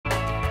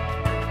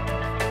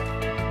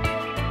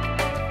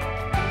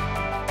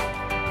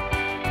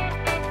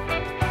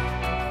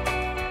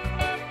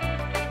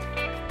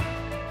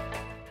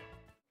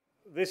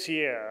This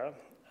year,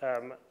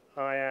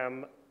 I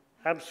am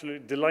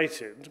absolutely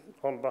delighted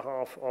on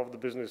behalf of the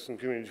Business and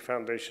Community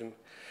Foundation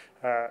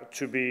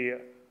to be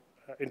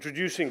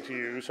introducing to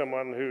you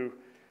someone who,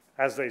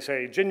 as they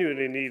say,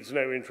 genuinely needs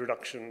no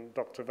introduction,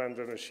 Dr.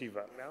 Vandana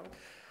Shiva. Now,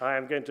 I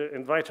am going to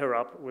invite her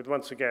up with,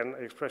 once again,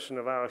 an expression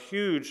of our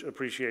huge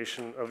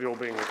appreciation of your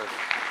being with us.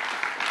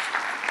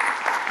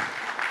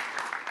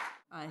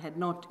 I had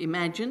not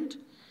imagined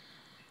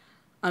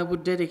I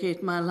would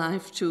dedicate my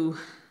life to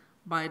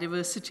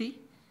biodiversity.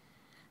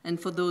 And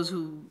for those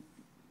who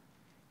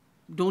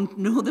don't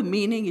know the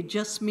meaning, it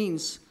just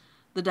means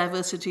the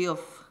diversity of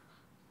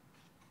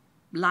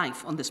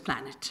life on this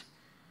planet.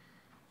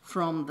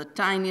 From the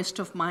tiniest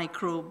of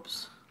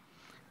microbes,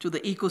 to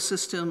the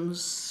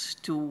ecosystems,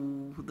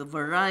 to the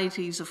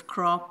varieties of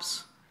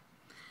crops.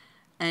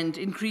 And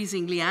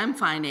increasingly, I'm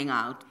finding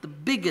out the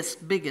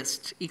biggest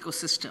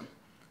ecosystem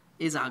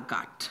is our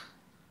gut.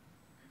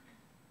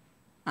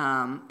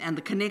 And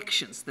the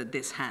connections that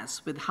this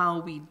has with how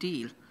we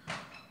deal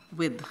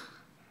with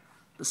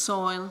the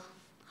soil,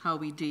 how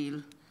we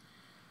deal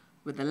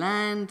with the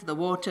land, the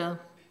water.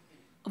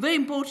 A very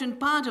important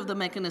part of the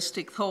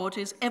mechanistic thought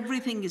is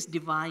everything is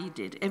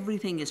divided,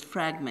 everything is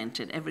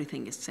fragmented,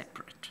 everything is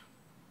separate.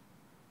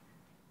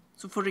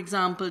 So for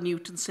example,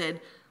 Newton said,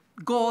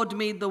 God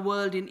made the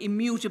world in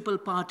immutable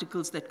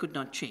particles that could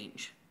not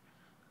change.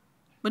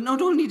 But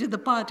not only did the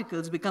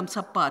particles become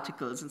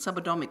subparticles and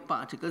subatomic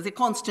particles, they're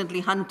constantly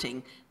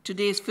hunting.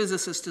 Today's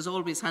physicist is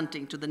always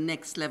hunting to the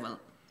next level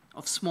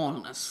of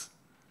smallness.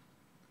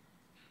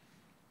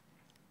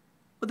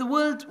 But the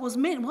world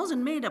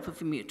wasn't made up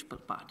of immutable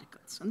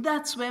particles. And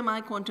that's where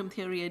my quantum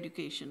theory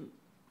education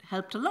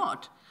helped a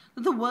lot.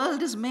 The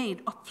world is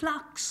made of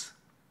flux.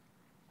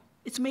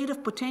 It's made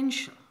of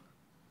potential.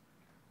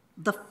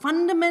 The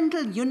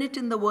fundamental unit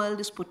in the world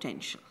is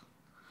potential.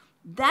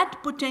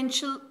 That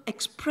potential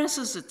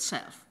expresses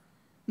itself,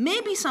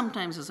 maybe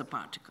sometimes as a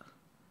particle,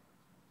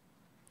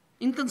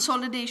 in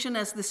consolidation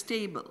as this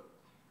table,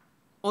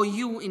 or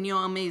you in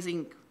your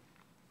amazing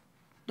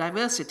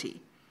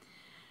diversity.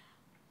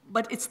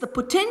 But it's the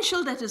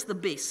potential that is the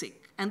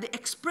basic, and the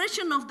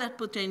expression of that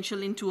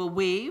potential into a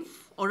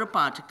wave or a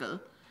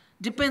particle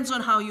depends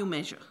on how you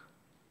measure,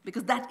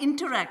 because that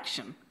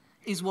interaction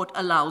is what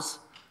allows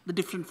the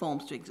different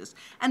forms to exist.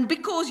 And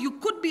because you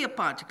could be a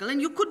particle and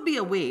you could be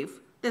a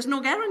wave, there's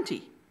no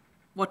guarantee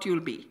what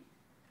you'll be.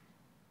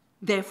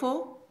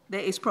 Therefore,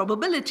 there is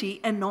probability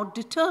and not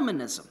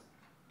determinism.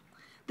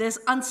 There's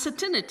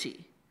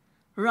uncertainty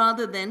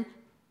rather than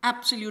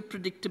absolute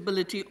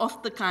predictability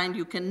of the kind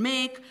you can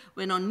make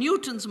when on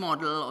Newton's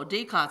model or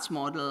Descartes'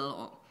 model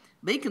or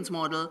Bacon's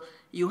model,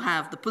 you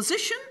have the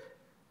position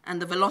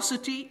and the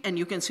velocity, and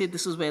you can say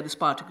this is where this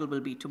particle will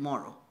be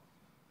tomorrow.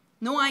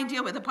 No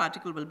idea where the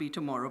particle will be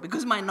tomorrow,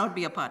 because it might not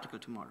be a particle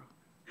tomorrow.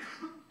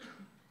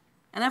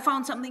 And I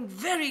found something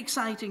very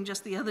exciting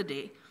just the other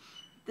day,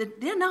 that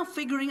they're now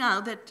figuring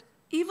out that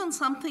even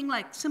something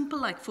like simple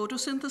like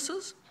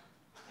photosynthesis,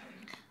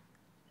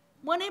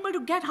 weren't able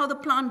to get how the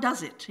plant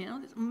does it. You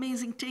know, this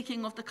amazing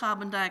taking of the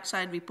carbon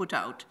dioxide we put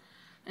out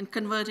and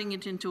converting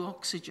it into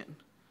oxygen.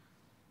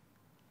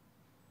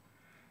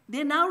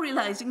 They're now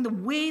realizing the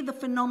way the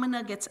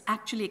phenomena gets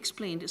actually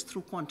explained is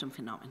through quantum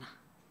phenomena,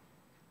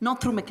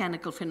 not through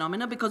mechanical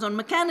phenomena, because on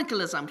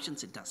mechanical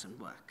assumptions it doesn't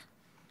work.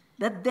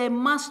 That there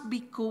must be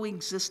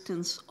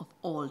coexistence of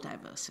all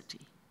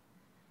diversity.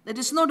 That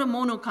it's not a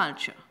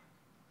monoculture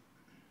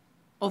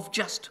of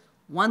just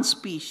one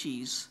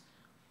species,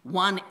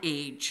 one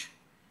age,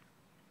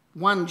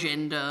 one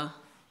gender,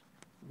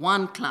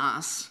 one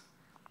class,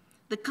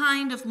 the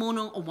kind of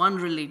or one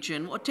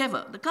religion,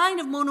 whatever, the kind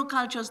of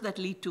monocultures that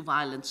lead to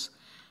violence.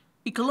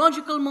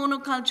 Ecological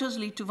monocultures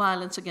lead to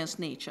violence against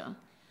nature.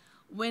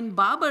 When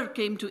Babur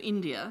came to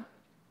India,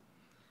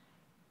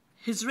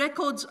 his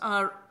records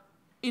are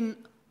in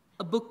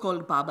a book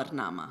called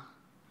Babarnama,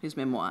 his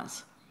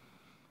memoirs.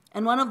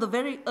 And one of the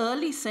very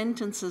early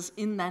sentences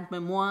in that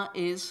memoir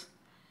is,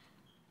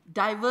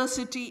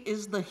 diversity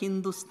is the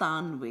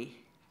Hindustan way.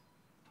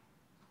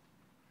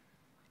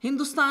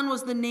 Hindustan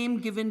was the name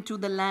given to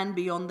the land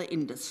beyond the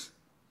Indus.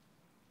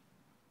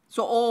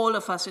 So all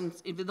of us,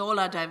 with all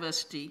our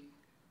diversity,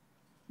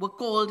 were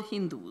called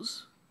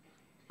Hindus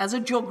as a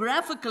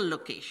geographical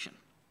location,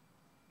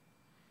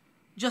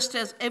 just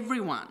as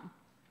everyone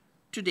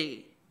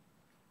today,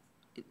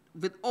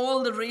 with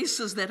all the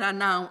races that are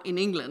now in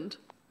England,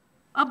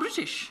 are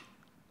British.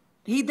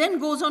 He then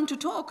goes on to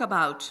talk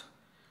about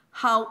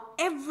how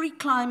every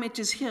climate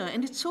is here,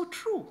 and it's so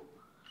true.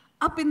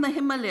 Up in the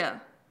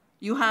Himalaya,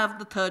 you have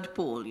the third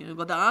pole. You've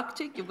got the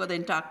Arctic, you've got the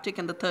Antarctic,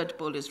 and the third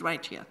pole is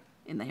right here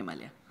in the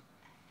Himalaya.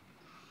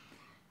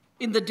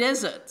 In the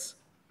deserts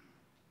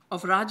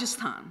of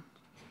Rajasthan,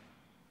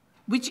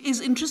 which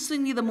is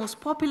interestingly the most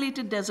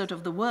populated desert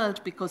of the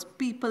world because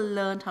people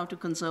learned how to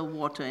conserve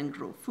water and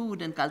grow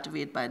food and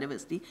cultivate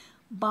biodiversity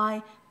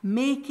by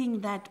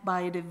making that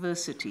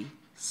biodiversity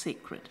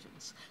sacred.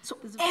 So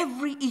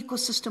every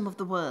ecosystem of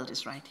the world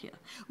is right here,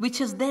 which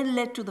has then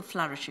led to the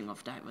flourishing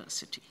of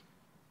diversity.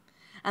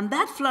 And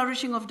that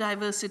flourishing of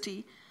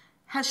diversity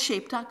has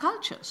shaped our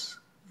cultures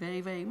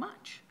very, very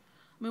much.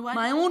 I mean,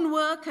 my own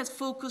work has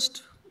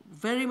focused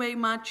very, very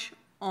much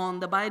on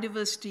the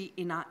biodiversity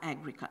in our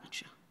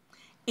agriculture.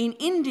 In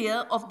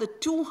India, of the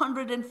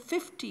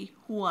 250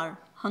 who are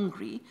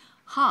hungry,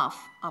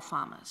 half are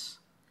farmers.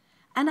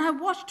 And I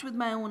watched with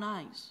my own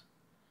eyes.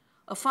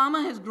 A farmer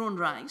has grown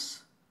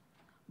rice,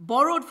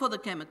 borrowed for the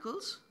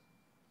chemicals,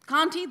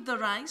 can't eat the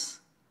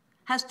rice,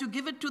 has to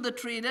give it to the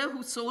trader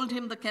who sold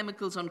him the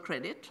chemicals on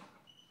credit,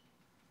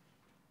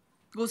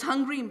 goes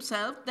hungry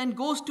himself, then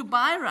goes to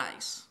buy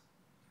rice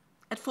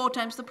at 4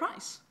 times the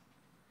price.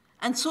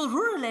 And so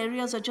rural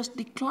areas are just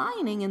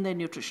declining in their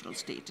nutritional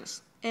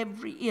status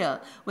every year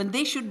when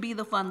they should be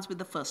the ones with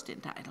the first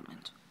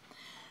entitlement.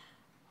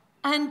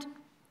 And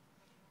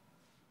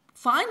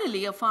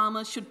finally, a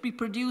farmer should be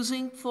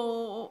producing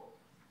for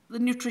the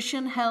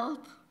nutrition,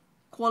 health,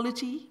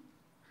 quality.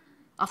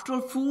 After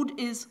all, food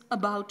is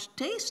about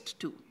taste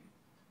too.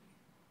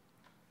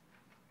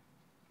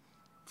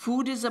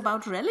 Food is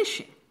about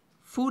relishing.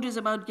 Food is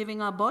about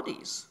giving our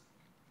bodies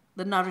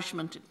the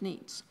nourishment it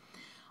needs.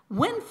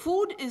 When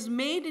food is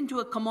made into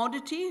a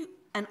commodity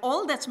and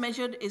all that's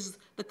measured is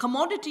the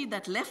commodity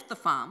that left the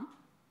farm,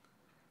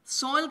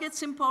 soil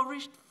gets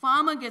impoverished,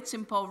 farmer gets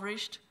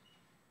impoverished,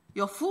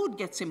 your food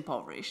gets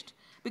impoverished,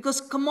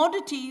 because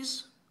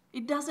commodities,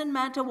 it doesn't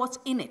matter what's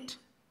in it.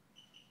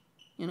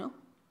 You know,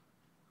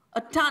 a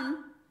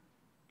ton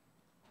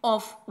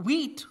of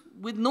wheat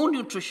with no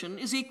nutrition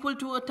is equal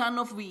to a ton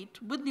of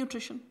wheat with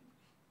nutrition.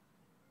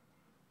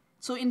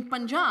 So in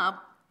Punjab,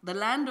 the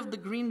land of the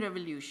Green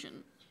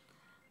Revolution,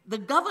 the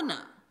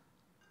governor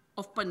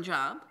of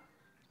Punjab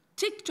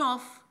ticked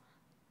off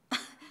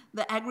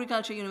the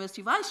Agriculture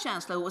University vice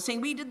chancellor who was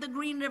saying, we did the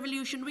Green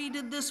Revolution, we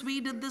did this, we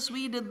did this,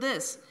 we did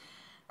this.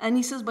 And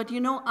he says, but you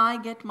know, I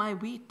get my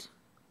wheat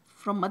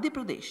from Madhya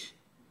Pradesh.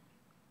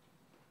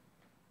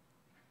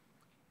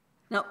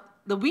 Now,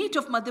 the wheat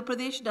of Madhya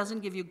Pradesh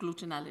doesn't give you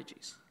gluten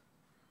allergies.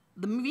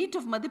 The wheat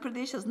of Madhya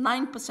Pradesh has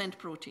 9%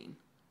 protein.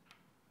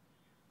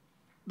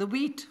 The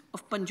wheat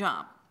of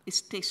Punjab is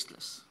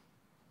tasteless.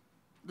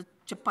 The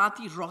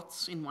chapati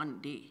rots in one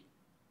day,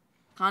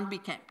 can't be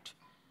kept.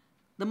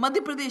 The Madhya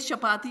Pradesh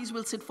chapatis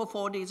will sit for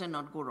 4 days and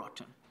not go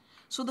rotten.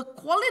 So the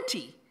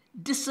quality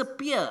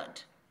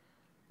disappeared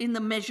in the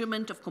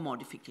measurement of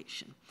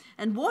commodification.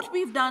 And what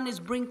we've done is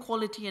bring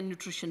quality and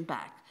nutrition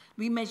back.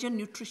 We measure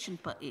nutrition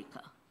per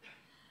acre.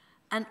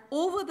 And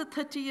over the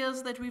 30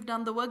 years that we've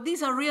done the work,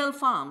 these are real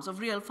farms of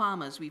real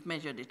farmers we've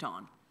measured it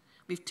on.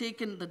 We've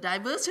taken the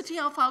diversity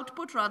of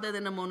output rather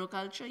than a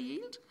monoculture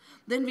yield.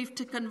 Then we've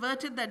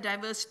converted that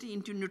diversity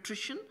into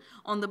nutrition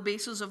on the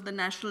basis of the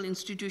National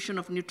Institution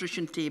of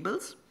Nutrition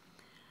tables.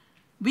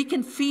 We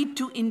can feed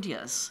 2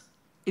 Indias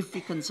if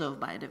we conserve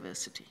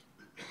biodiversity.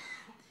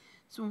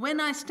 So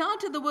when I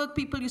started the work,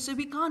 people used to say,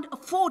 we can't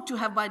afford to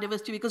have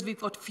biodiversity because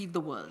we've got to feed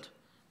the world.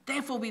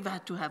 Therefore, we've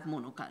had to have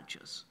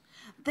monocultures.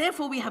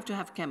 Therefore, we have to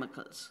have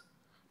chemicals.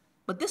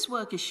 But this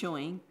work is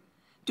showing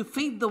to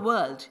feed the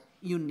world,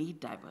 you need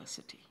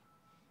diversity.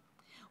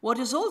 What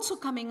is also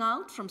coming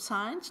out from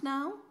science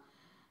now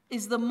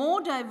is the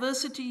more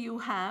diversity you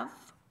have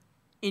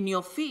in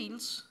your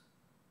fields,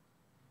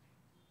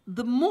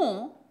 the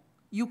more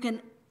you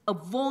can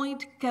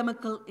avoid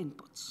chemical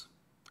inputs.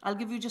 I'll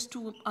give you just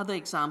 2 other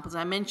examples.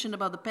 I mentioned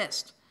about the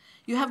pest.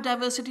 You have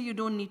diversity, you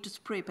don't need to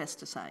spray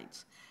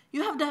pesticides.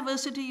 You have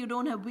diversity, you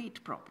don't have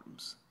weed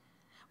problems.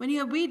 When you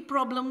have weed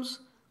problems,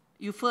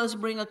 you first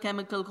bring a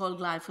chemical called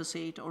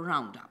glyphosate or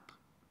Roundup.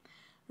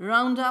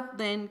 Roundup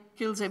then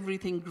kills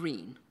everything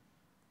green.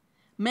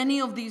 Many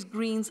of these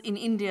greens in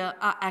India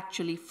are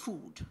actually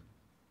food.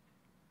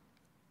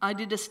 I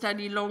did a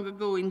study long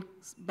ago in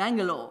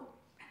Bangalore.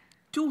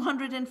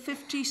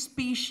 250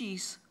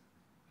 species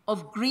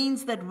of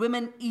greens that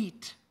women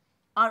eat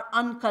are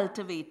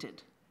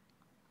uncultivated.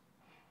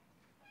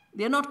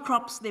 They're not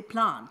crops they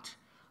plant,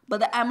 but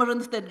the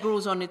amaranth that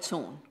grows on its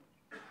own.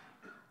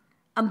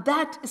 And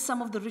that is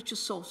some of the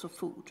richest source of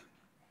food.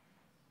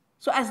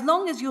 So as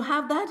long as you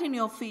have that in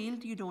your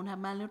field, you don't have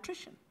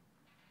malnutrition.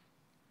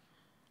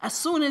 As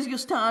soon as you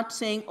start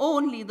saying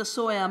only the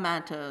soya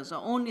matters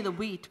or only the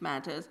wheat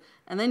matters,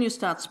 and then you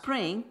start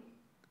spraying,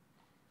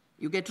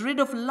 you get rid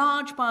of a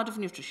large part of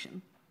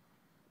nutrition,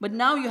 but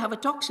now you have a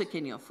toxic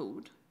in your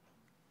food.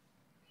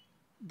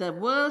 The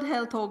World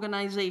Health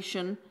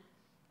Organization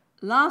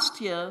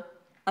last year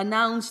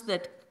announced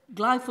that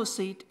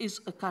glyphosate is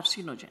a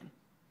carcinogen.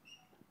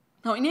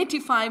 Now, in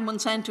 1985,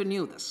 Monsanto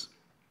knew this.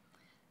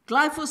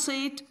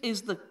 Glyphosate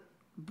is the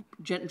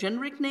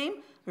generic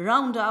name.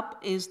 Roundup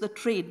is the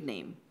trade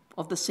name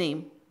of the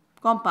same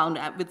compound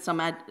with some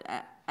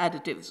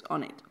additives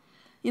on it.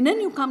 And then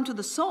you come to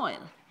the soil.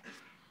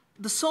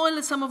 The soil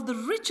is some of the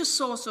richest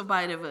source of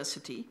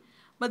biodiversity,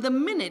 but the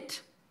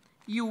minute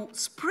you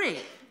spray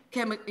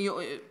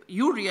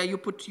urea, you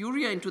put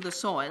urea into the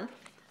soil,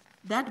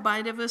 that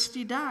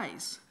biodiversity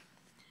dies.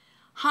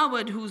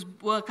 Howard, whose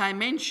work I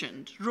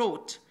mentioned,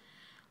 wrote,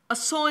 "A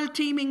soil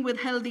teeming with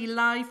healthy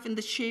life in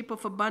the shape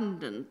of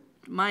abundant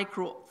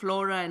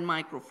microflora and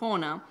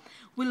microfauna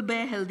will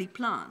bear healthy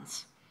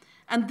plants.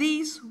 And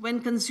these,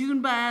 when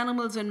consumed by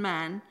animals and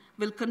man,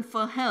 will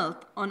confer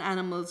health on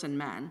animals and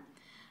man.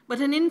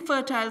 But an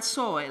infertile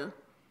soil,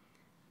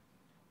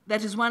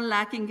 that is one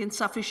lacking in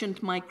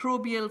sufficient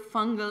microbial,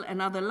 fungal, and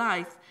other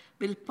life,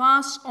 will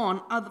pass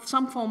on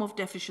some form of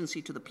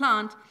deficiency to the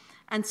plant,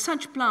 and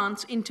such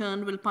plants, in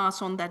turn, will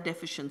pass on that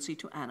deficiency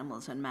to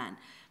animals and man.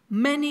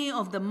 Many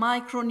of the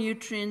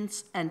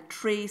micronutrients and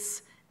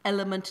trace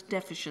element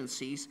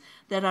deficiencies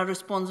that are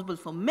responsible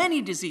for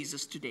many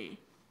diseases today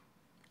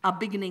are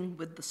beginning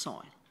with the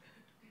soil.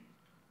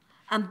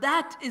 And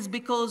that is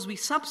because we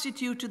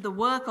substituted the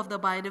work of the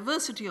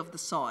biodiversity of the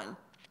soil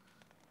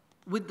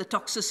with the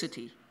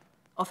toxicity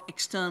of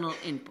external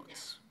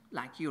inputs,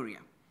 like urea.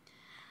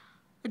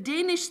 A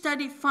Danish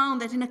study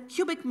found that in a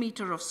cubic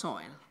meter of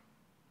soil,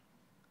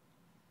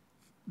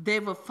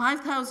 there were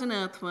 5,000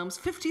 earthworms,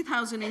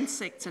 50,000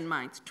 insects and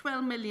mites,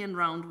 12 million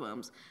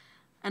roundworms,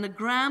 and a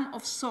gram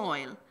of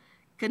soil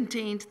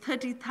contained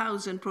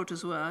 30,000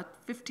 protozoa,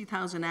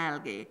 50,000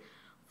 algae,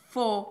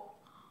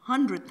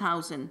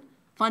 400,000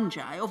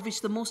 fungi, of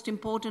which the most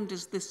important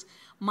is this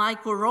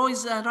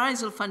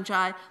mycorrhizal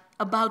fungi,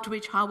 about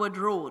which Howard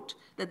wrote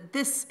that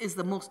this is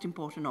the most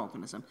important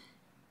organism.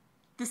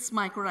 This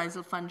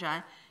mycorrhizal fungi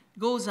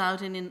goes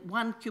out, and in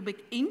 1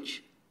 cubic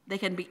inch, there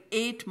can be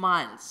 8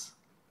 miles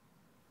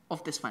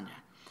of this fungi.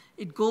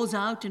 It goes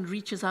out and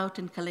reaches out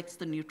and collects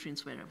the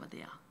nutrients wherever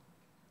they are.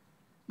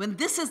 When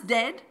this is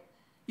dead,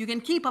 you can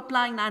keep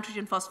applying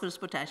nitrogen, phosphorus,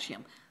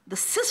 potassium. The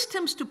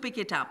systems to pick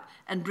it up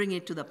and bring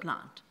it to the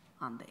plant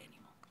aren't there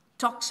anymore.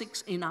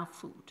 Toxics in our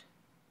food.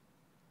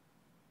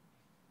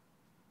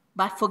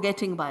 By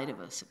forgetting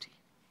biodiversity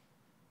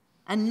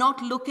and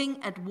not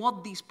looking at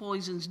what these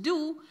poisons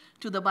do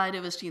to the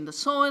biodiversity in the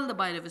soil, the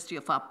biodiversity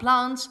of our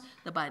plants,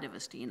 the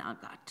biodiversity in our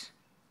gut.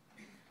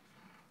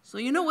 So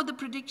you know what the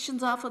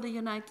predictions are for the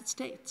United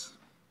States?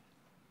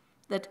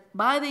 That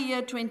by the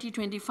year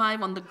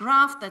 2025, on the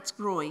graph that's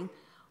growing,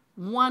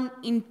 1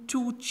 in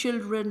 2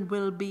 children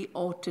will be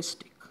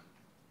autistic.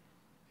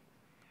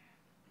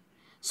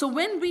 So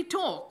when we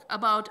talk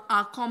about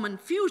our common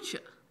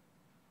future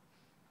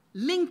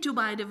linked to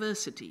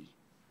biodiversity,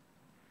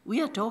 we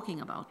are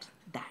talking about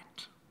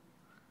that.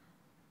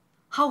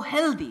 How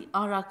healthy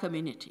are our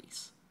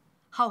communities?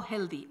 How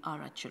healthy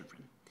are our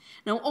children?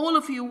 Now, all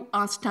of you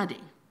are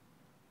studying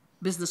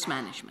business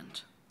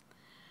management.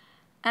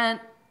 And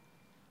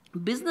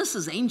business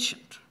is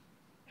ancient.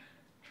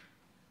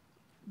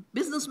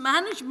 Business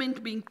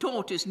management being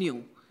taught is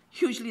new.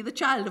 Usually the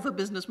child of a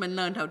businessman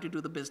learned how to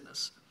do the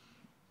business.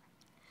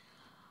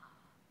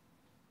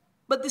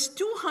 But this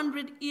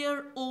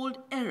 200-year-old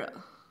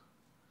era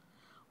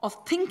of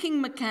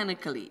thinking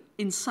mechanically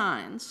in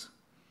science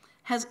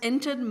has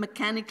entered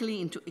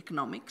mechanically into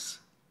economics,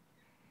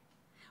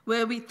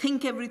 where we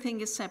think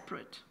everything is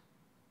separate,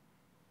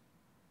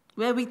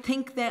 where we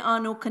think there are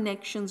no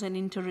connections and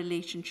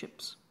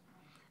interrelationships.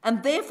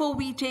 And therefore,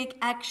 we take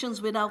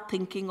actions without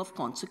thinking of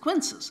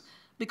consequences.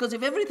 Because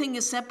if everything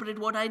is separate,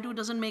 what I do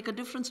doesn't make a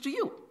difference to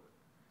you.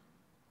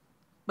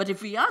 But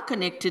if we are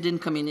connected in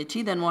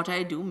community, then what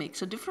I do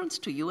makes a difference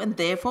to you, and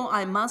therefore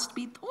I must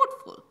be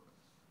thoughtful.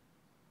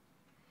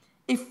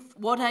 If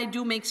what I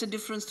do makes a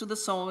difference to the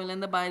soil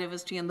and the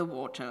biodiversity and the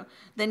water,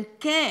 then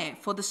care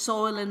for the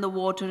soil and the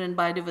water and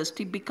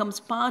biodiversity becomes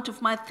part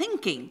of my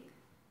thinking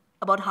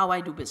about how I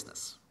do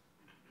business.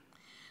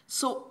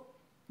 So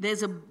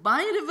there's a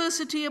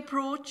biodiversity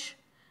approach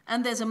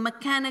and there's a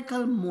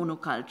mechanical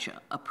monoculture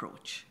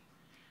approach.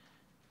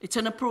 It's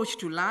an approach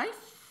to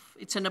life,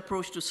 it's an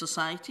approach to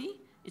society,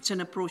 it's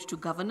an approach to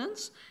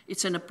governance,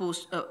 it's an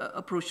approach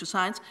to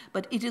science,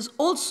 but it is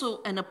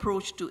also an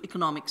approach to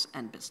economics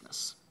and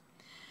business.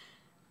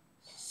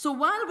 So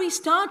while we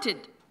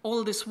started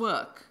all this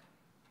work,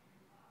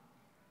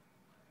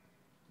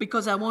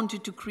 because I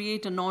wanted to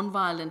create a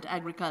nonviolent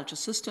agriculture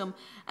system,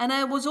 and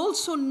I was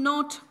also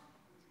not,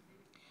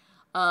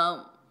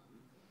 I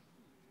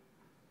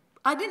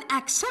didn't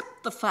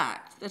accept the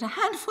fact that a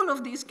handful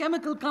of these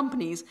chemical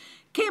companies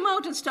came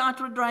out and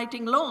started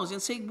writing laws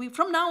and saying,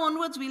 from now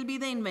onwards, we'll be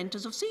the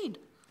inventors of seed.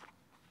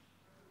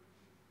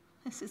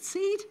 I said,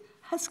 seed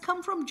has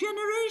come from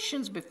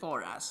generations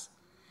before us,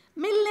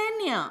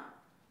 millennia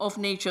of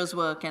nature's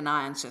work and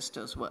our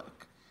ancestors'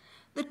 work.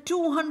 The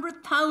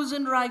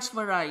 200,000 rice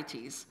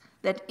varieties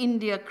that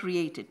India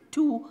created,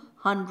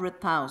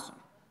 200,000.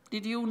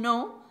 Did you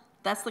know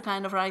that's the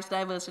kind of rice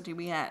diversity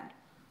we had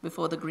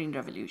before the Green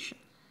Revolution?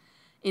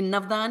 In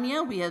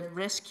Navdanya, we have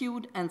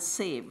rescued and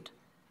saved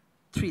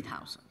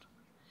 3,000.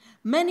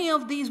 Many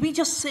of these we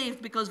just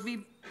saved because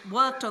we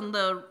worked on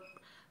the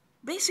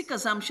basic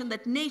assumption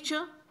that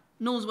nature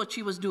knows what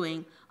she was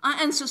doing. Our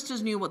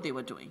ancestors knew what they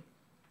were doing.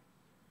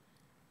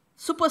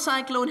 Super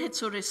cyclone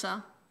hits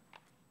Orissa.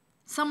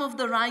 Some of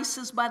the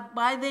rices, but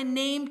by their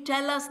name,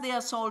 tell us they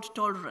are salt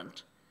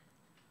tolerant,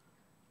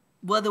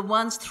 were the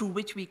ones through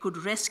which we could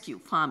rescue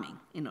farming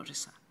in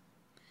Orissa.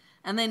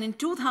 And then in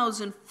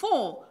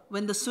 2004,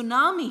 when the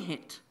tsunami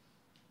hit,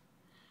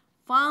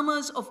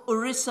 farmers of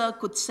Orissa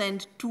could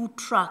send 2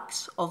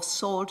 trucks of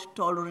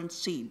salt-tolerant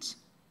seeds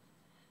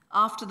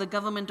after the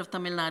government of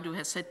Tamil Nadu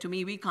has said to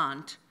me, we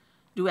can't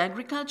do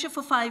agriculture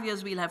for 5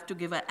 years, we'll have to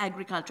give an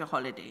agriculture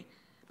holiday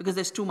because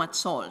there's too much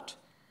salt.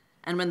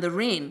 And when the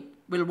rain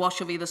will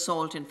wash away the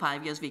salt in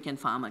 5 years, we can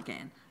farm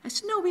again. I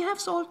said, no, we have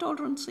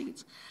salt-tolerant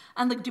seeds.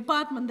 And the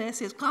department there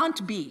says,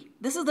 can't be.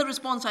 This is the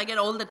response I get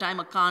all the time,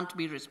 a can't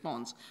be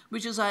response,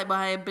 which is why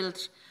I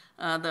built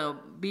the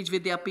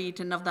Biodiversity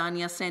and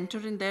Navdanya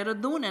Center in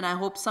Dehradun, and I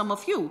hope some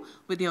of you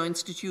with your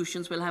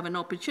institutions will have an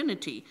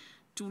opportunity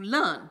to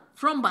learn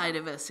from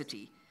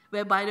biodiversity,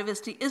 where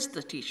biodiversity is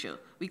the teacher.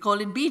 We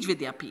call it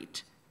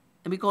Biodiversity,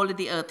 and we call it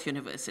the Earth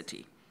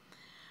University.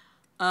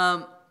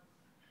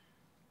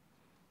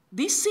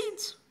 These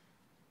seeds,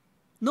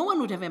 no one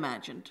would have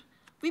imagined.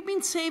 We've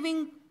been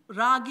saving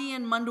ragi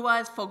and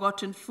mandua as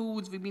forgotten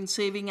foods. We've been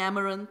saving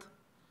amaranth.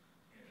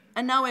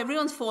 And now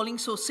everyone's falling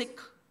so sick.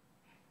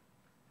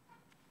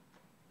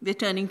 They're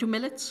turning to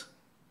millets.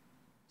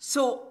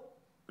 So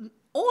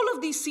all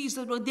of these seeds,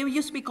 they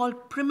used to be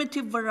called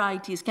primitive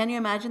varieties. Can you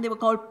imagine? They were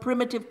called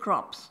primitive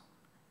crops.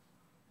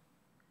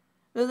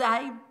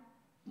 I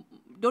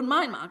don't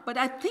mind, Mark, but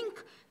I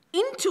think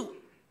into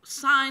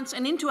science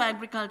and into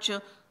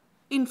agriculture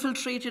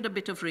infiltrated a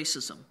bit of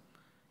racism.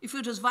 If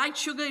it was white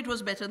sugar, it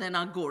was better than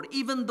our gourd,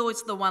 even though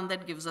it's the one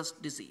that gives us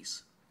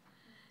disease.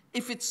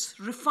 If it's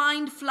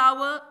refined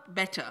flour,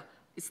 better.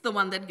 It's the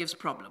one that gives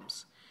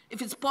problems.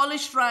 If it's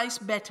polished rice,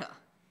 better.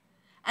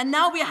 And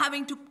now we're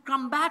having to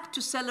come back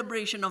to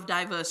celebration of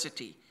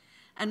diversity.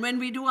 And when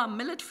we do our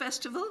millet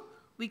festival,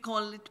 we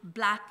call it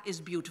Black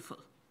is Beautiful.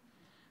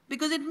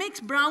 Because it makes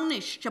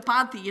brownish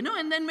chapati, you know,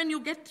 and then when you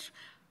get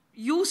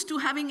used to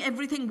having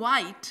everything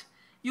white,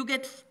 you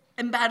get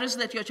embarrassed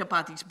that your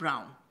chapati is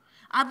brown.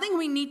 I think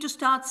we need to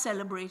start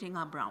celebrating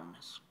our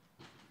brownness.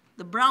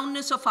 The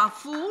brownness of our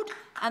food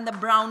and the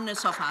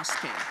brownness of our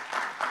skin.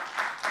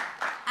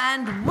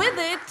 And with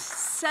it,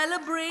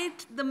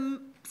 celebrate the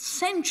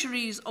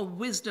centuries of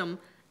wisdom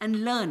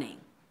and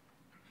learning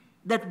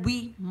that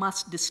we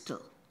must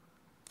distill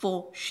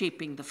for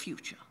shaping the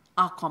future,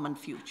 our common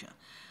future.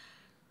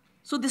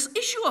 So this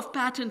issue of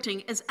patenting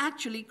is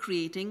actually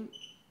creating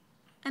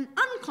an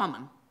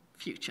uncommon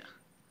future.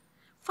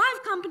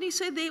 5 companies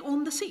say they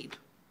own the seed.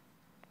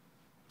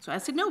 So I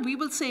said, no, we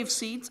will save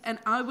seeds, and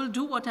I will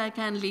do what I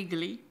can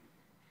legally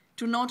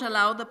to not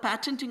allow the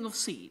patenting of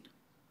seed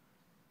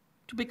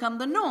to become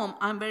the norm.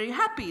 I'm very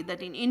happy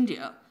that in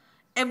India,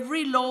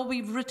 every law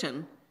we've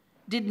written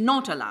did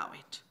not allow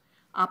it.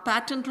 Our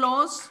patent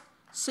laws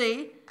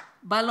say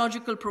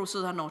biological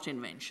processes are not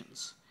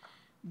inventions.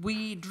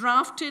 We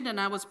drafted, and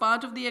I was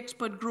part of the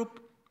expert group,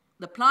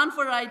 the Plant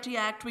Variety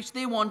Act, which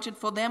they wanted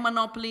for their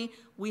monopoly.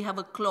 We have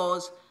a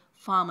clause,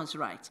 farmers'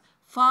 rights.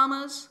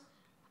 Farmers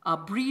are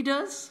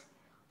breeders.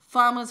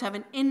 Farmers have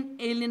an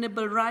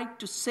inalienable right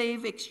to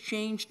save,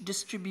 exchange,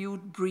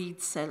 distribute, breed,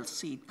 sell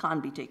seed.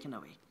 Can't be taken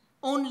away.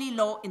 Only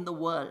law in the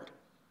world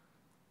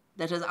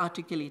that has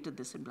articulated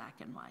this in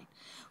black and white.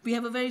 We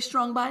have a very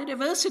strong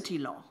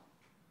biodiversity law,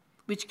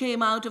 which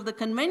came out of the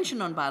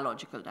Convention on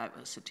Biological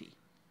Diversity,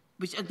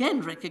 which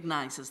again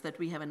recognizes that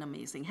we have an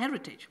amazing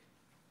heritage.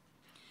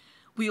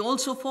 We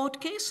also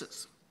fought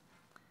cases.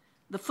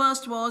 The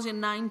first was in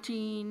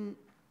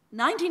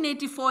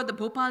 1984, the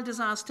Bhopal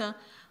disaster.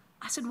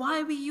 I said,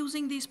 why are we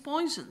using these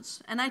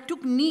poisons? And I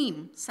took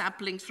neem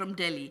saplings from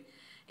Delhi.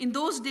 In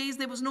those days,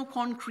 there was no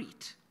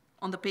concrete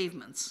on the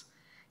pavements.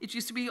 It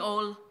used to be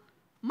all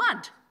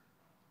mud.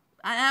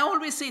 I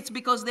always say it's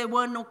because there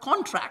were no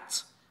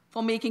contracts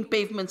for making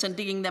pavements and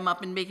digging them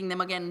up and making them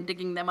again, and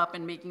digging them up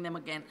and making them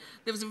again.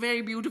 There was a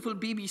very beautiful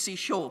BBC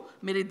show,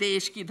 Mere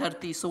Desh Ki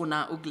Dharti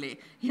Sona Ugle,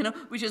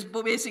 which is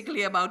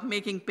basically about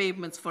making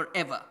pavements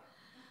forever.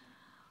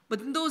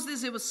 But in those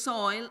days, there was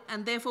soil,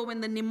 and therefore,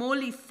 when the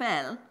Nimoli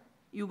fell,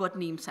 you got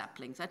neem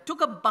saplings. I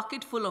took a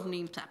bucket full of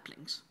neem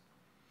saplings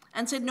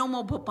and said, no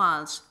more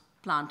Bhopals,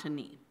 plant a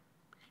neem.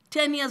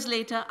 10 years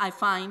later, I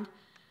find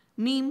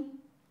neem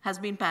has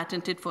been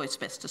patented for its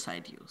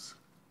pesticide use.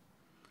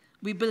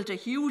 We built a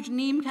huge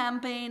neem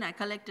campaign. I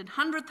collected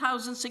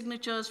 100,000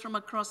 signatures from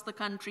across the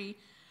country,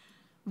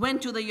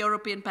 went to the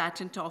European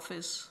Patent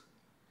Office,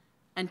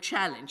 and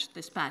challenged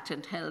this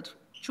patent held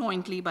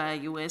jointly by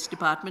US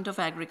Department of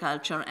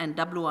Agriculture and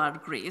W.R.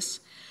 Grace,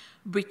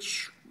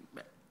 which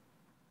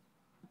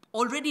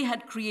already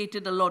had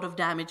created a lot of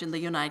damage in the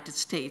United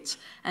States,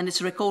 and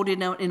it's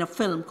recorded in a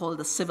film called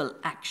The Civil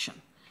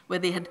Action, where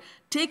they had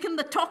taken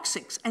the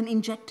toxics and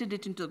injected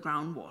it into the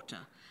groundwater.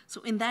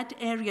 So in that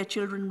area,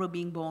 children were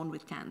being born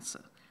with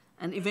cancer.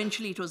 And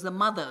eventually it was the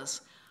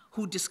mothers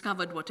who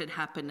discovered what had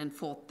happened and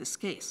fought this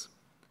case,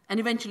 and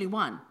eventually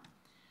won.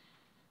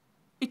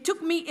 It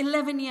took me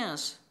 11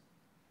 years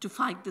to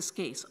fight this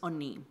case on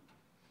neem.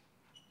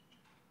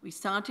 We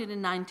started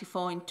in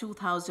 94. In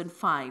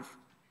 2005,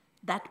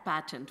 that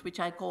patent, which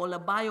I call a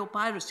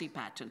biopiracy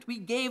patent, we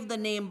gave the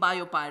name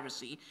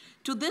biopiracy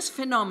to this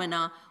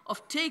phenomena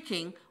of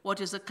taking what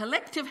is a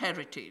collective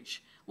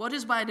heritage, what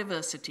is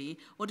biodiversity,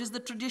 what is the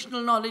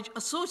traditional knowledge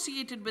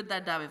associated with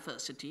that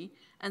diversity,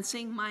 and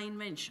saying my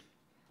invention.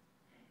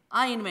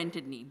 I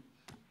invented neem.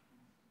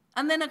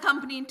 And then a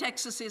company in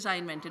Texas says, I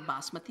invented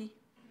basmati.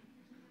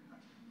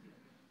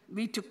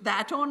 We took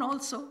that on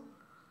also.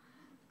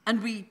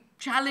 And we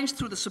challenged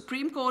through the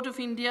Supreme Court of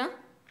India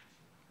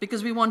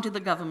because we wanted the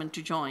government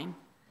to join.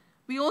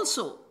 We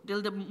also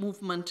did a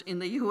movement in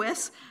the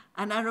US,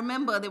 and I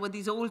remember there were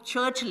these old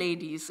church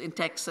ladies in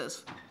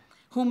Texas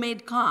who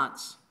made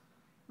cards,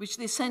 which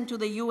they sent to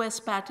the US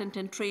Patent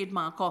and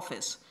Trademark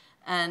Office.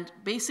 And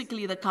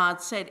basically the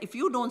card said, if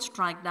you don't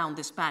strike down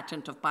this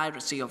patent of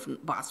piracy of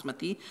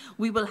basmati,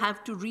 we will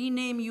have to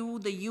rename you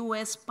the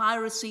US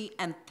Piracy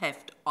and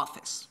Theft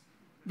Office.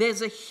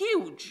 There's a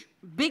huge,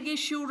 big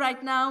issue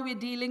right now we're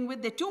dealing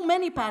with. There are too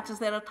many patents.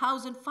 There are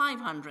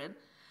 1,500.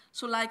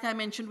 So like I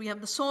mentioned, we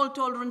have the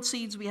salt-tolerant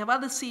seeds. We have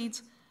other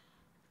seeds.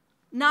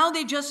 Now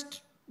they're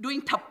just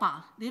doing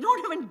tappa. They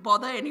don't even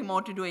bother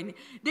anymore to do anything.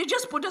 They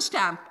just put a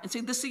stamp and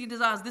say, this seed is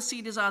ours, this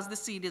seed is ours,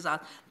 this seed is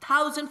ours.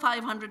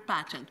 1,500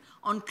 patent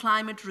on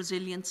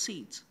climate-resilient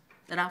seeds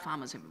that our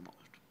farmers have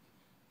evolved.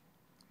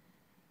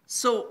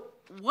 So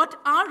what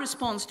our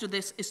response to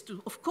this is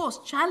to, of course,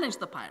 challenge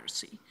the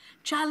piracy,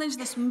 challenge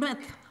this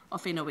myth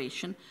of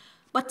innovation,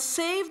 but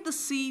save the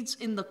seeds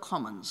in the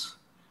commons.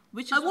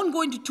 Which I won't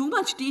go into too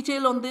much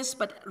detail on this,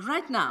 but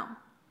right now,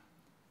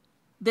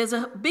 there's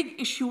a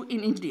big issue in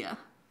India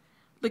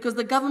because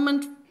the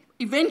government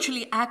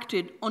eventually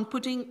acted on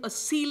putting a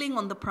ceiling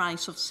on the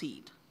price of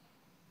seed,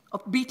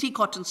 of BT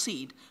cotton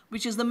seed,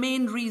 which is the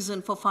main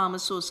reason for farmer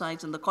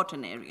suicides in the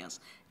cotton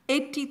areas.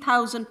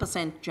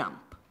 80,000%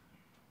 jump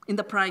in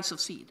the price of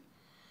seed.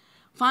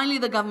 Finally,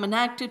 the government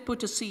acted,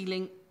 put a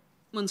ceiling.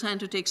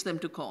 Monsanto takes them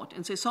to court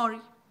and says, sorry,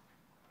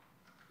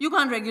 you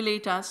can't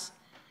regulate us.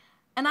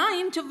 And I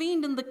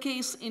intervened in the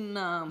case in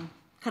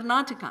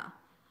Karnataka.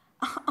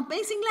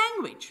 Amazing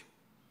language.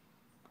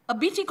 A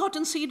BT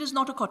cotton seed is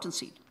not a cotton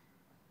seed.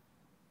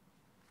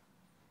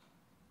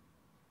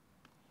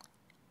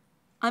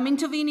 I'm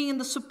intervening in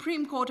the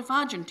Supreme Court of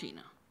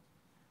Argentina,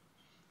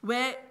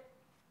 where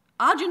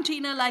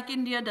Argentina, like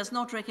India, does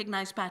not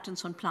recognize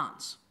patents on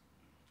plants.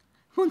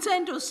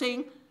 Monsanto is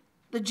saying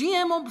the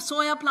GMO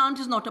soya plant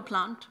is not a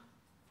plant.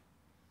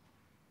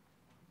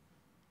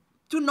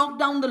 To knock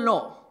down the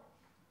law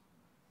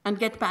and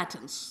get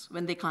patents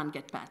when they can't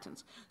get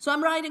patents. So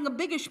I'm writing a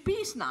biggish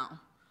piece now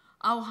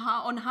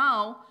on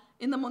how,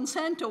 in the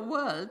Monsanto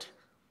world,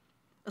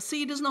 a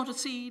seed is not a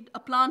seed, a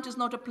plant is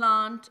not a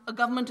plant, a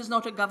government is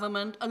not a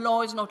government, a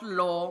law is not a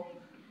law,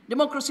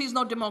 democracy is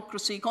not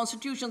democracy,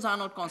 constitutions are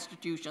not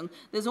constitutions.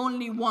 There's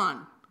only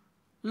one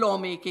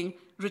lawmaking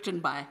written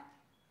by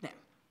them.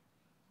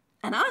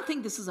 And I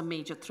think this is a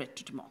major threat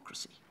to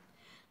democracy.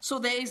 So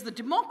there is the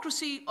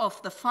democracy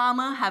of the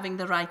farmer having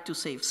the right to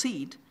save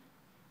seed,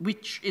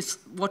 which is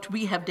what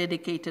we have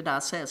dedicated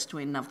ourselves to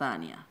in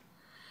Navdanya.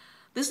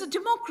 There's the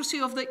democracy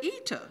of the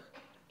eater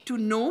to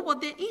know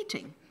what they're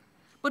eating,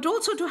 but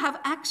also to have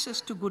access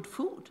to good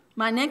food.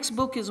 My next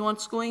book is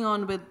what's going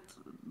on with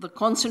the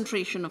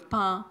concentration of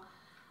power.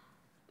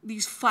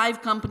 These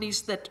 5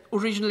 companies that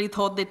originally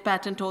thought they'd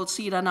patent all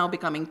seed are now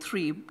becoming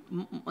 3.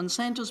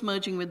 Monsanto's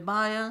merging with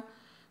Bayer,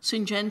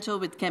 Syngenta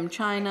with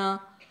ChemChina,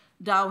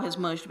 Dow has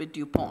merged with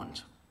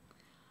DuPont.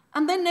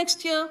 And then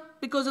next year,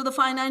 because of the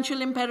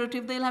financial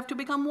imperative, they'll have to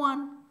become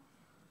 1.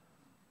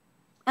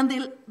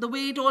 And the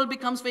way it all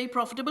becomes very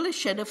profitable is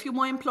shed a few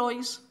more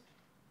employees.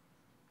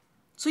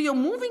 So you're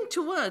moving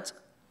towards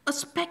a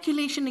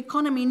speculation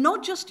economy,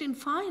 not just in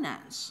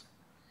finance,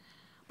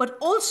 but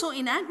also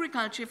in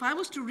agriculture. If I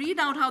was to read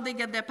out how they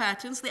get their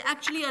patents, they're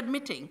actually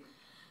admitting.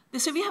 They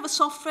say we have a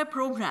software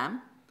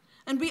program,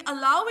 and we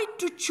allow it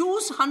to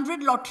choose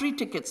 100 lottery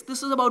tickets.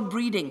 This is about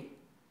breeding.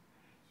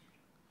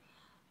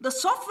 The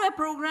software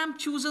program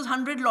chooses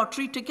 100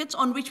 lottery tickets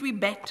on which we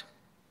bet.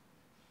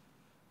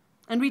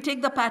 And we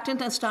take the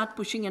patent and start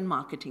pushing and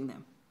marketing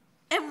them.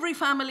 Every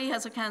family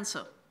has a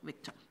cancer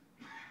victim.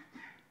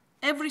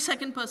 Every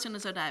second person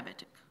is a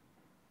diabetic.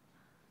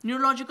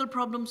 Neurological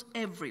problems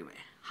everywhere.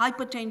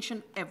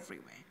 Hypertension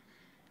everywhere.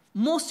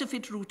 Most of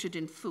it rooted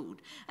in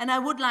food. And I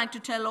would like to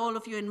tell all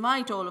of you,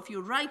 invite all of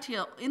you right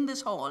here in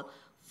this hall,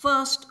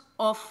 1st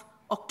of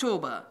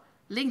October,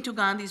 linked to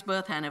Gandhi's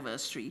birth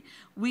anniversary,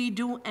 we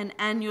do an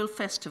annual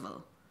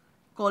festival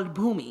called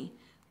Bhumi.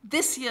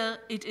 This year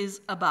it is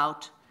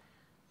about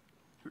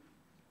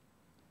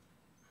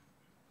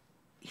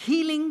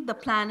healing the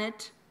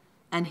planet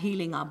and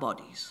healing our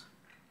bodies.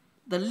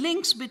 The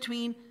links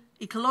between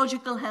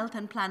ecological health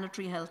and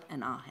planetary health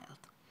and our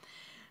health.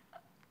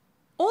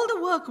 All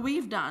the work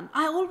we've done,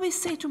 I always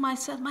say to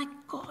myself, my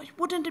God,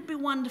 wouldn't it be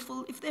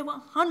wonderful if there were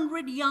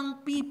 100 young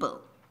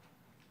people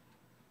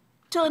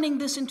turning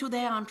this into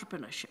their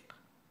entrepreneurship,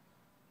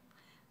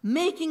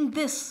 making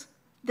this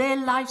their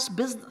life's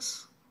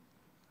business.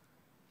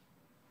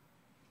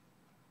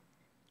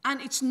 And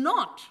it's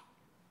not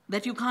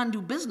that you can't do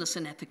business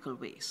in ethical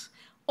ways.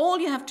 All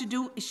you have to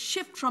do is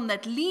shift from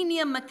that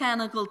linear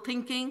mechanical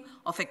thinking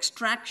of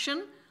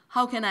extraction.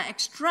 How can I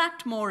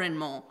extract more and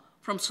more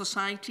from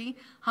society?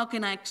 How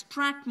can I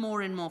extract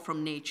more and more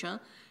from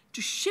nature?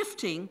 To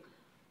shifting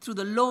through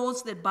the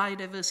laws that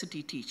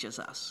biodiversity teaches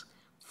us.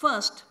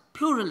 First,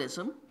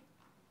 pluralism,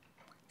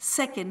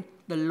 Second,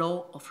 the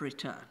law of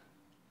return.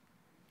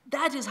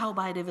 That is how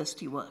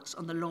biodiversity works,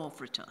 on the law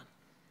of return.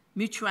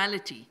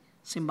 Mutuality,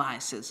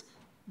 symbiosis,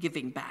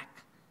 giving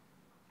back.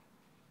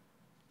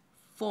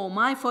 For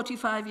my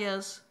 45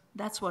 years,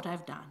 that's what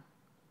I've done.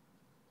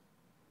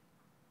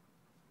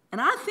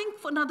 And I think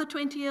for another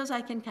 20 years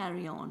I can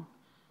carry on,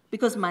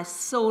 because my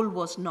soul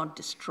was not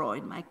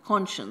destroyed, my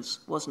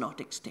conscience was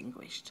not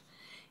extinguished.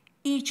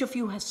 Each of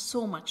you has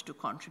so much to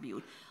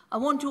contribute. I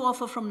want to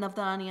offer from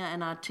Navdanya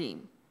and our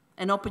team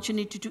an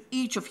opportunity to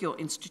each of your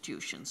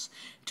institutions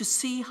to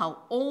see how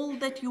all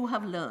that you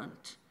have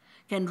learned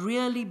can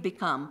really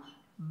become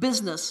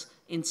business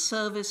in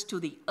service to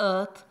the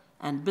earth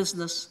and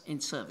business in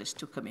service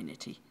to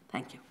community.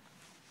 Thank you.